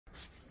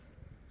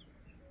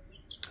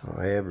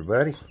Hey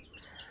everybody,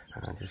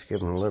 just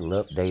giving a little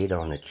update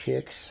on the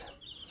chicks.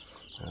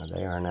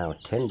 They are now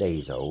 10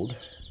 days old.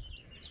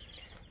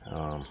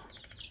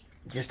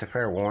 Just a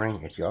fair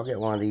warning, if y'all get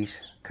one of these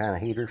kind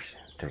of heaters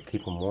to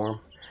keep them warm,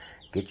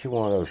 get you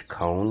one of those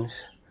cones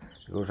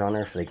that goes on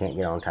there so they can't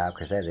get on top,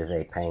 because that is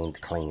a pain to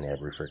clean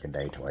every freaking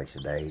day, twice a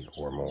day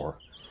or more.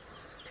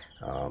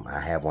 I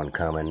have one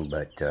coming,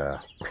 but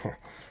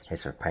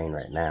it's a pain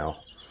right now.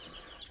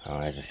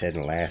 As I said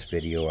in the last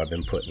video, I've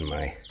been putting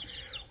my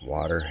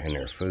water and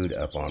their food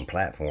up on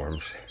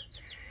platforms,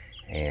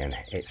 and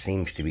it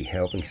seems to be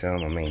helping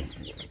some. I mean,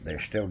 they're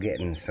still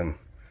getting some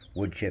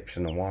wood chips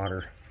in the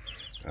water.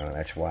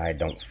 That's why I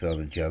don't fill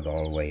the jug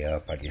all the way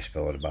up. I just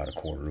fill it about a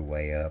quarter of the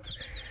way up.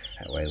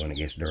 That way when it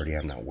gets dirty,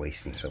 I'm not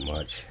wasting so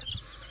much.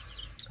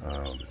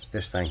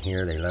 This thing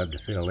here, they love to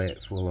fill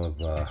it full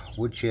of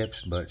wood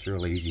chips, but it's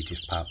really easy.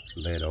 Just pop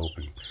the lid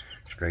open,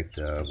 scrape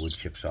the wood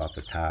chips off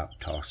the top,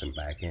 toss them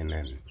back in,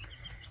 and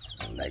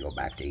they go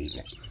back to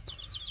eating it.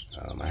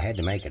 I had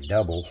to make a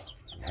double.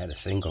 I had a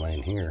single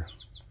in here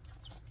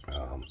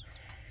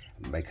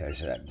because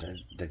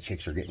the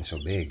chicks are getting so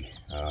big.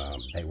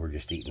 They were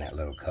just eating that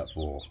little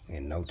cupful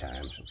in no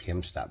time. So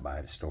Kim stopped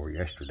by the store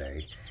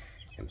yesterday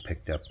and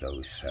picked up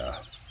those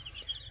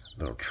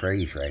little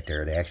trays right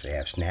there. They actually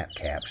have snap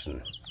caps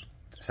and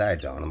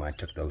sides on them. I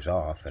took those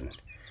off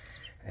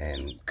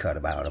and cut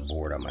about a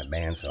board on my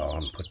bandsaw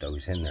and put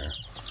those in there.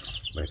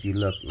 But if you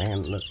look,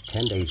 man, look,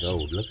 10 days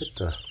old. Look at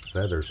the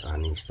feathers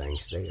on these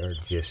things. They are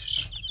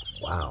just,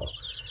 wow.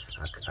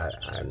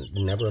 I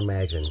never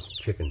imagined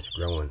chickens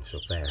growing so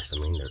fast. I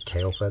mean, their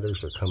tail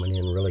feathers are coming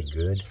in really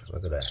good.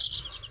 Look at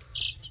that.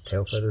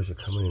 Tail feathers are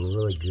coming in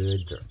really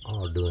good. They're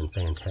all doing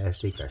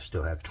fantastic. I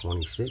still have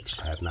 26.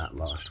 I have not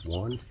lost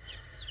one.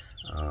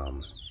 I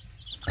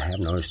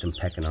have noticed them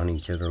pecking on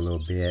each other a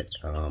little bit.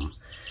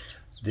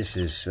 This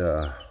is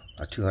a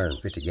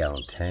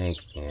 250-gallon tank,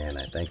 and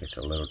I think it's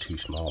a little too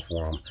small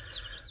for them.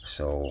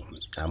 So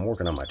I'm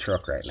working on my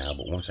truck right now,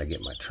 but once I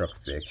get my truck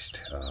fixed,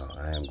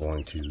 I am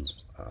going to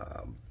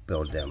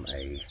build them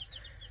a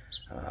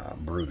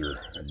brooder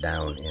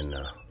down in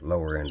the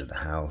lower end of the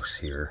house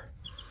here.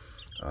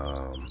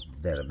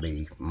 That'll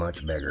be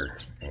much bigger,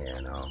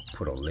 and I'll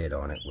put a lid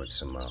on it with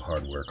some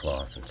hardware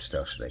cloth and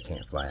stuff so they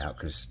can't fly out,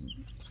 because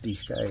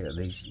these guys,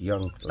 these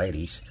young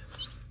ladies,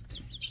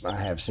 I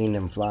have seen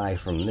them fly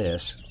from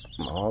this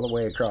all the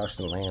way across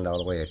the land, all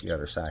the way at the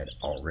other side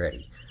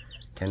already.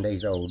 10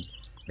 days old,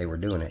 they were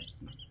doing it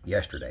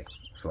yesterday,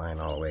 flying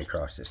all the way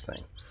across this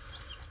thing.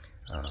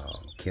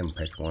 Kim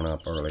picked one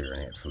up earlier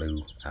and it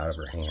flew out of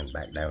her hand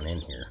back down in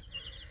here.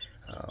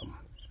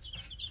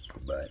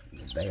 But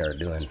they are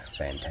doing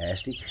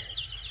fantastic.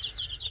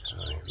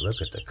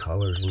 Look at the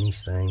colors in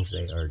these things.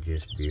 They are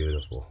just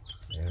beautiful.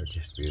 They are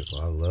just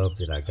beautiful. I love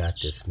that I got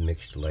this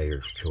mixed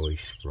layers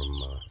choice from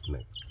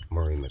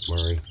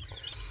McMurray.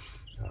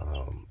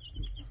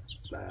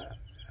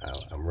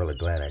 I'm really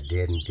glad I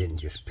did and didn't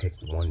just pick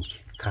one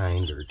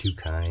kind or two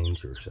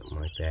kinds or something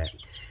like that.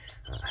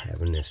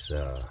 Having this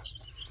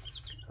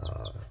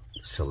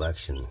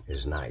selection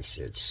is nice.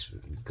 It's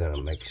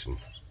gonna make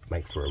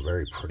for a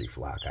very pretty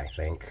flock, I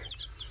think.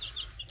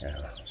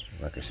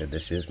 Like I said,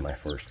 this is my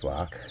first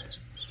flock,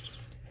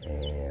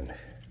 and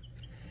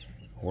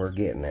we're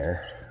getting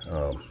there.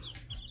 I'll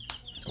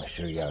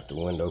show you out the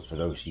window for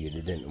those of you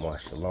that didn't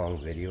watch the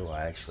long video.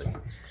 I actually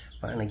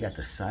finally got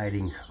the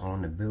siding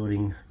on the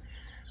building.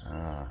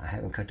 I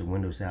haven't cut the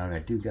windows out. I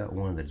do got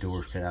one of the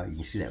doors cut out. You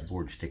can see that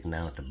board sticking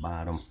down at the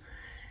bottom.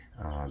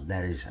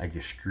 That is, I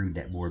just screwed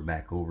that board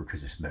back over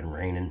because it's been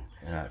raining,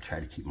 and I'll try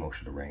to keep most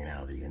of the rain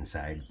out of the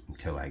inside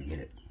until I get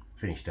it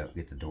finished up,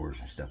 get the doors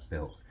and stuff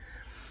built.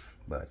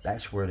 But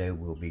that's where they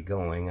will be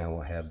going. I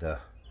will have the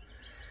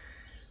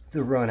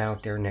run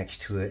out there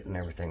next to it and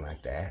everything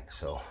like that.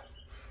 So,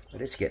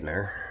 but it's getting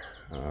there.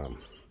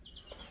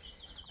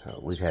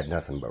 We've had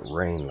nothing but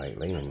rain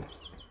lately, and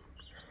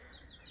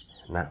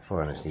not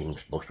fun. It's even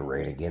supposed to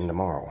rain again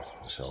tomorrow,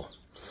 so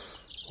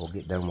we'll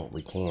get done what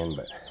we can.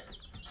 But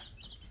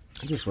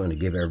I just wanted to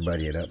give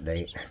everybody an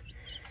update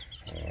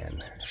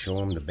and show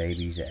them the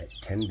babies at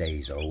 10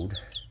 days old.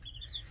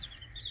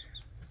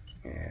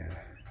 And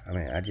I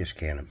mean, I just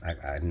can't,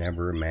 I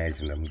never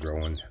imagined them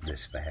growing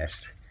this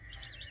fast,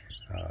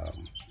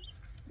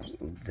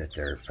 that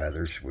their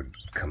feathers would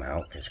come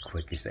out as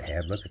quick as they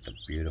have. Look at the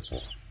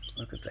beautiful,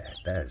 look at that.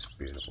 That is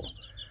beautiful,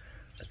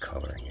 the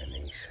coloring in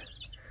these.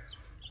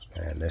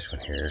 And this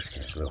one here is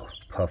his little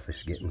puff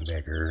is getting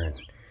bigger, and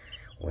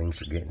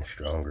wings are getting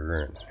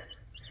stronger. And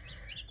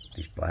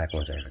these black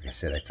ones, like I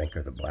said, I think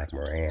are the black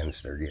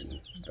Morans. They're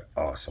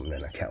awesome.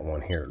 Then I got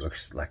one here. It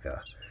looks like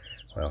a,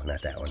 well,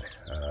 not that one.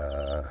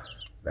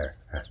 There,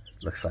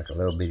 looks like a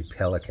little bitty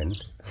pelican.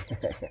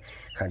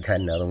 I got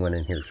another one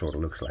in here, sort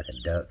of looks like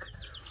a duck.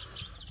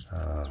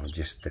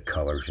 Just the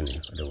colors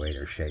and the way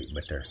they're shaped,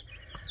 but they're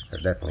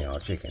definitely all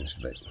chickens.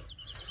 But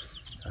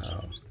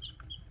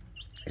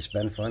it's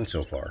been fun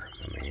so far.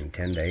 I mean,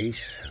 10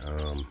 days.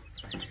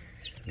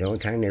 The only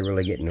time they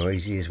really get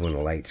noisy is when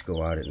the lights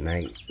go out at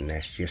night, and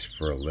that's just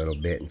for a little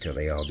bit until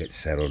they all get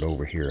settled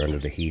over here under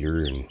the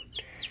heater and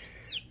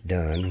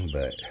done.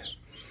 But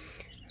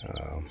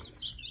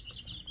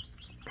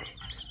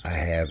I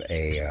have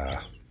a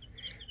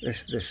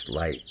this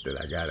light that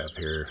I got up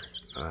here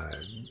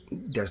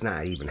does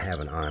not even have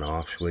an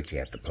on-off switch. You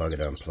have to plug it,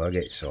 unplug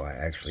it. So I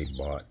actually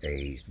bought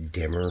a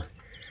dimmer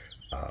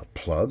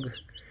plug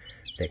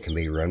that can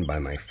be run by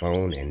my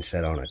phone and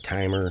set on a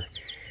timer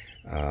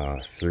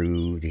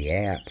through the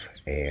app,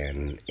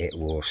 and it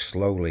will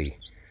slowly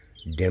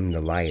dim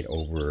the light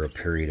over a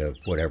period of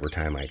whatever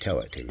time I tell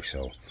it to.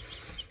 So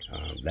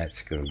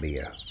that's going to be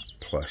a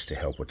plus to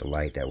help with the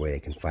light. That way they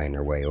can find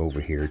their way over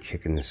here.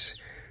 Chickens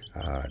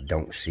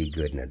don't see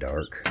good in the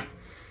dark,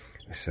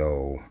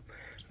 so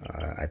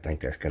I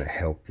think that's going to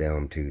help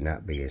them to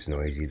not be as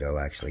noisy. They'll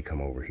actually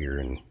come over here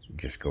and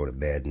just go to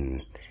bed,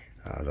 and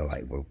the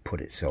light will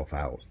put itself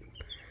out.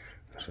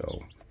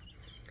 So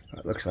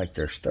it looks like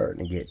they're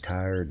starting to get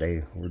tired.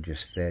 They were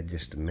just fed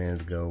just a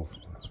minute ago,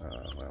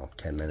 well,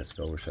 10 minutes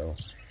ago or so,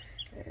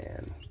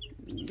 and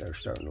they're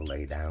starting to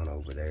lay down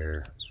over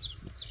there.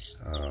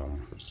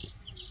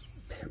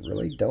 They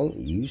really don't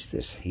use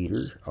this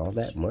heater all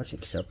that much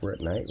except for at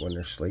night when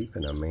they're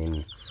sleeping. I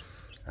mean,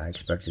 I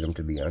expected them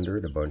to be under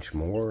it a bunch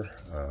more.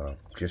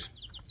 Just,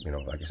 you know,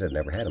 like I said,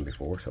 never had them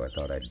before, so I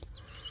thought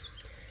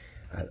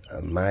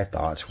my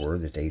thoughts were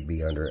that they'd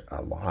be under it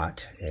a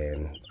lot,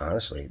 and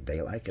honestly,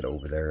 they like it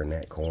over there in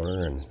that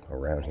corner and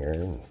around here.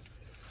 And,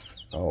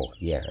 oh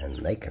yeah, and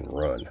they can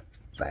run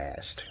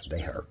fast.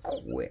 They are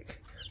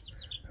quick.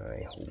 I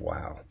mean,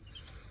 wow.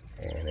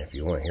 And if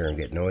you want to hear them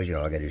get noisy,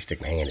 all I got to do is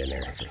stick my hand in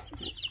there. So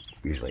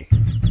usually,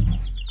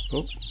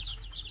 oh,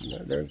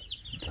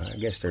 I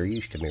guess they're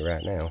used to me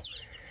right now.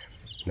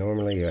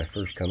 Normally, I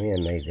first come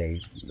in,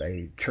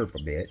 they chirp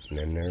a bit, and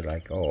then they're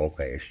like, oh,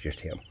 okay, it's just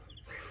him.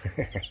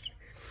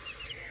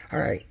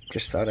 Alright,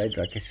 just thought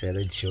like I said,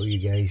 I'd show you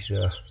guys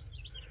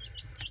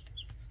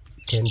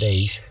 10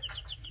 days.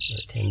 They're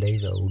 10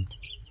 days old.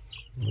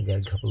 We got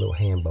a couple little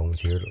hand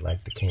bones here that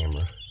like the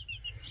camera.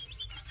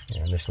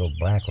 And this little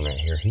black one right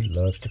here, he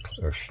loves to,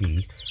 or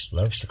she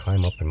loves to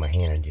climb up in my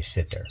hand and just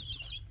sit there.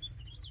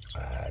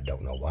 I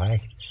don't know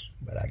why,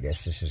 but I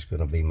guess this is going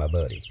to be my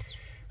buddy.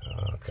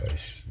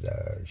 Because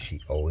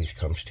she always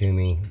comes to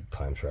me,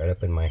 climbs right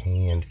up in my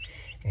hand,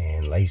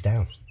 and lays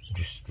down.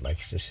 Just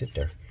likes to sit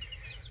there.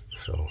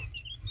 So,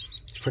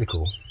 it's pretty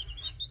cool.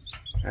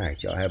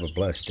 Alright, y'all have a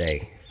blessed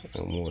day.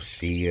 And we'll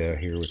see you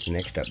here with the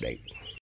next update.